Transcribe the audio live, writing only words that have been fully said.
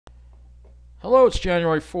Hello, it's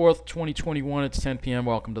January 4th, 2021. It's 10 p.m.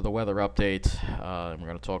 Welcome to the weather update. We're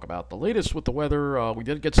going to talk about the latest with the weather. We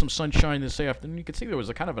did get some sunshine this afternoon. You can see there was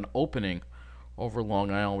a kind of an opening over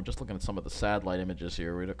Long Island. We're just looking at some of the satellite images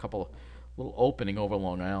here. We had a couple of little opening over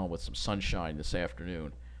Long Island with some sunshine this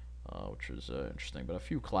afternoon, which was interesting, but a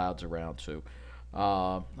few clouds around too.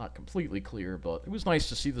 Not completely clear, but it was nice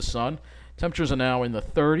to see the sun. Temperatures are now in the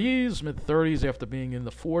 30s, mid 30s after being in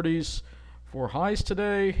the 40s. For highs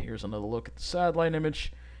today, here's another look at the satellite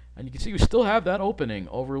image, and you can see we still have that opening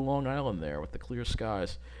over Long Island there with the clear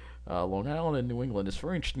skies. Long Island and New England, it's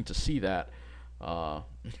very interesting to see that. Uh,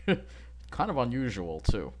 kind of unusual,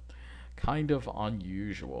 too. Kind of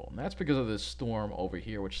unusual. And that's because of this storm over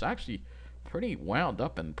here, which is actually pretty wound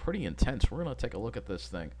up and pretty intense. We're going to take a look at this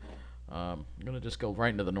thing. I'm going to just go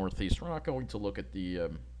right into the northeast. We're not going to look at the,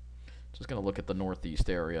 just going to look at the northeast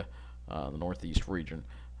area, the northeast region.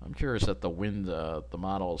 I'm curious at the wind, the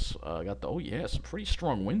models got the, oh yeah, some pretty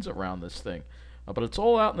strong winds around this thing. But it's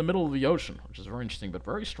all out in the middle of the ocean, which is very interesting, but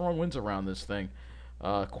very strong winds around this thing.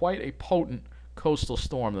 Quite a potent coastal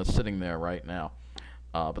storm that's sitting there right now.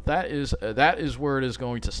 But that is where it is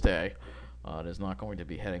going to stay. It is not going to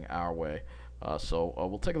be heading our way. So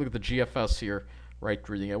we'll take a look at the GFS here right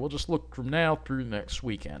through the end. We'll just look from now through next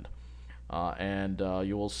weekend. And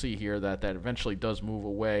you will see here that that eventually does move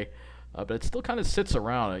away. But it still kind of sits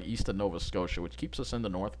around east of Nova Scotia, which keeps us in the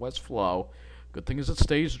northwest flow. Good thing is it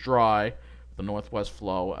stays dry, the northwest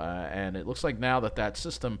flow, and it looks like now that that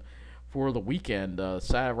system for the weekend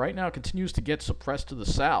right now continues to get suppressed to the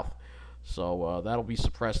south. So that'll be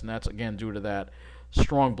suppressed, and that's again due to that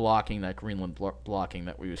strong blocking, that Greenland blocking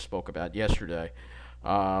that we spoke about yesterday.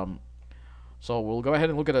 So we'll go ahead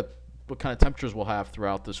and look at what kind of temperatures we'll have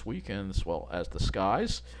throughout this weekend, as well as the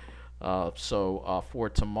skies. For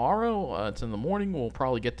tomorrow, it's in the morning, we'll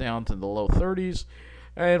probably get down to the low 30s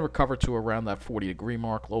and recover to around that 40-degree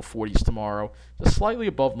mark, low 40s tomorrow, just slightly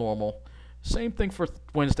above normal. Same thing for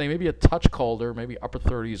Wednesday, maybe a touch colder, maybe upper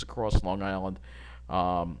 30s across Long Island,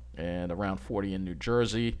 and around 40 in New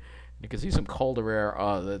Jersey. You can see some colder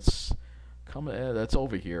air that's coming, that's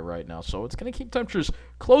over here right now. So it's going to keep temperatures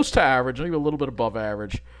close to average, maybe a little bit above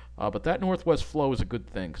average. But that northwest flow is a good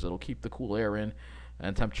thing because it'll keep the cool air in.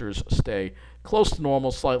 And temperatures stay close to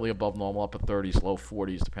normal, slightly above normal, upper 30s, low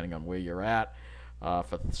 40s, depending on where you're at.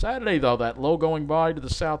 For Saturday, though, that low going by to the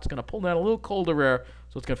south is going to pull down a little colder air,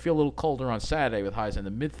 so it's going to feel a little colder on Saturday with highs in the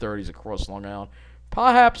mid-30s across Long Island.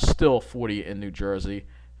 Perhaps still 40 in New Jersey.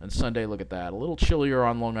 And Sunday, look at that, a little chillier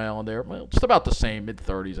on Long Island there. Well, just about the same,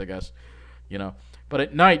 mid-30s, I guess. You know, but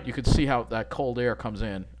at night, you can see how that cold air comes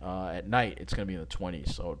in. At night, it's going to be in the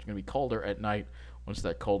 20s, so it's going to be colder at night. Once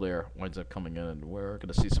that cold air winds up coming in, and we're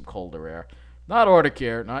going to see some colder air. Not Arctic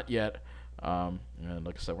air, not yet. And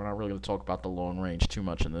like I said, we're not really going to talk about the long range too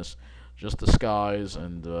much in this. Just the skies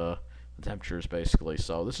and the temperatures, basically.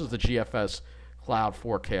 So this is the GFS cloud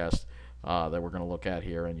forecast that we're going to look at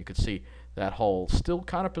here. And you can see that hole still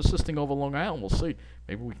kind of persisting over Long Island. We'll see.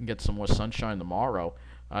 Maybe we can get some more sunshine tomorrow.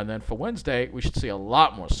 And then for Wednesday, we should see a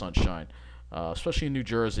lot more sunshine, especially in New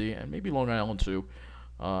Jersey and maybe Long Island too.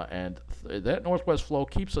 That northwest flow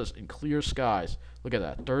keeps us in clear skies. Look at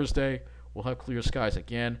that. Thursday, we'll have clear skies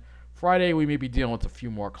again. Friday, we may be dealing with a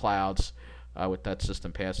few more clouds with that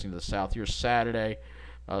system passing to the south. Here's Saturday,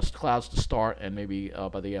 clouds to start, and maybe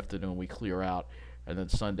by the afternoon we clear out. And then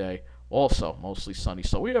Sunday, also mostly sunny.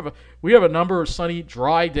 So we have a number of sunny,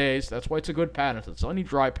 dry days. That's why it's a good pattern. It's a sunny,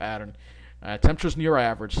 dry pattern. Temperatures near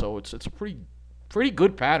average, so it's a pretty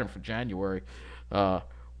good pattern for January.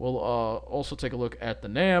 We'll also take a look at the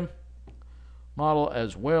NAM model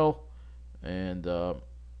as well. And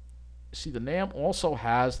see, the NAM also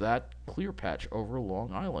has that clear patch over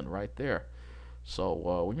Long Island right there.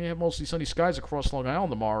 So we may have mostly sunny skies across Long Island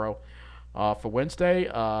tomorrow. For Wednesday,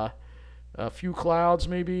 a few clouds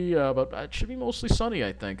maybe, but it should be mostly sunny,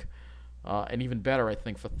 I think. And even better, I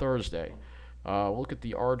think, for Thursday. We'll look at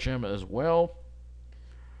the RGM as well.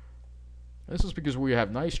 This is because we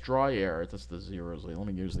have nice dry air. That's the zeros. Let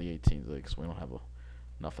me use the 18s because we don't have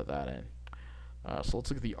enough of that in. So let's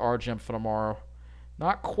look at the RGM for tomorrow.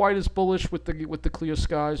 Not quite as bullish with the clear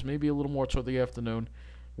skies. Maybe a little more toward the afternoon.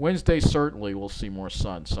 Wednesday certainly we'll see more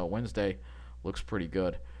sun. So Wednesday looks pretty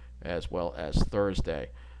good, as well as Thursday.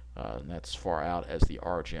 And that's as far out as the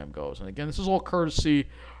RGM goes. And again, this is all courtesy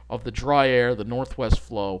of the dry air, the northwest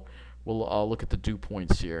flow. We'll look at the dew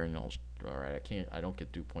points here. All right, I don't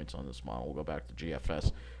get dew points on this model. We'll go back to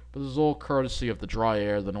GFS. But this is all courtesy of the dry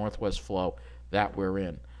air, the northwest flow that we're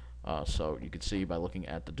in. So you can see by looking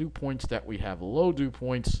at the dew points that we have low dew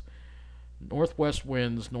points Northwest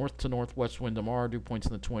winds, north to northwest wind tomorrow, dew points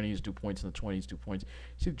in the 20s, dew points in the 20s, dew points.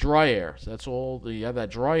 See, dry air. So that's all. You have that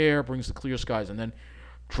dry air brings the clear skies, and then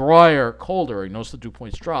drier, colder. You notice the dew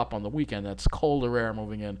points drop on the weekend. That's colder air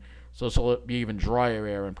moving in. So this will be even drier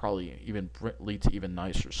air and probably even lead to even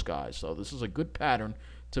nicer skies. So this is a good pattern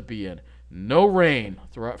to be in. No rain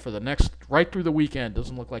throughout for the next right through the weekend.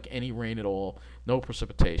 Doesn't look like any rain at all. No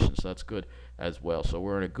precipitation, so that's good as well. So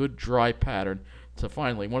we're in a good dry pattern to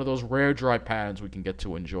finally one of those rare dry patterns we can get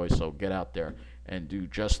to enjoy. So get out there and do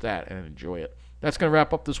just that and enjoy it. That's going to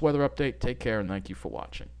wrap up this weather update. Take care and thank you for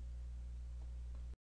watching.